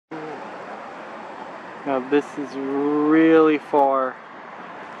Now this is really far.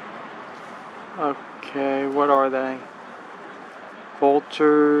 Okay, what are they?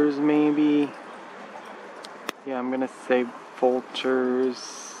 Vultures, maybe? Yeah, I'm gonna say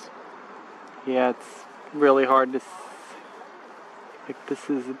vultures. Yeah, it's really hard to... Like, this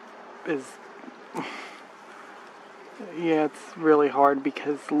is... Yeah, it's really hard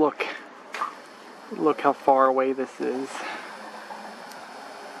because look how far away this is.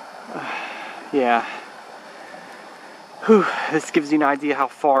 Yeah. Whew, this gives you an idea how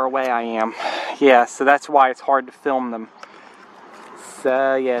far away I am. Yeah, so that's why it's hard to film them.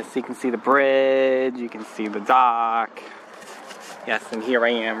 So, yes, you can see the bridge, you can see the dock. Yes, and here I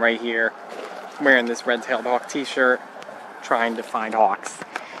am, right here, wearing this red-tailed hawk t-shirt, trying to find hawks.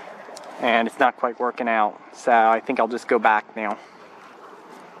 And it's not quite working out, so I think I'll just go back now.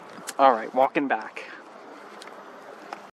 Alright, walking back.